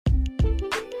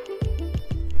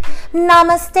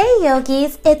Namaste,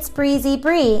 yogis. It's Breezy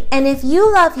Bree. And if you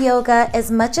love yoga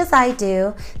as much as I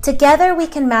do, together we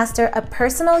can master a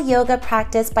personal yoga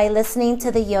practice by listening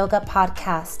to the Yoga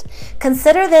Podcast.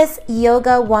 Consider this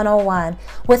Yoga 101.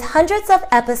 With hundreds of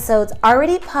episodes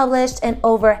already published and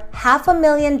over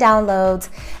 500,000 downloads,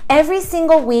 every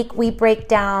single week we break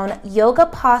down yoga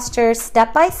postures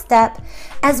step by step,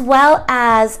 as well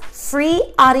as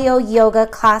free audio yoga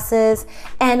classes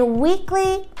and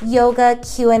weekly yoga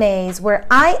Q&As where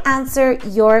I answer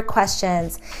your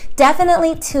questions.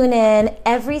 Definitely tune in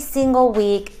every single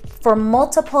week for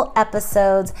multiple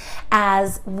episodes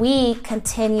as we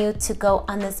continue to go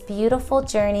on this beautiful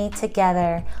journey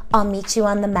together. I'll meet you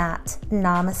on the mat.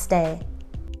 Namaste.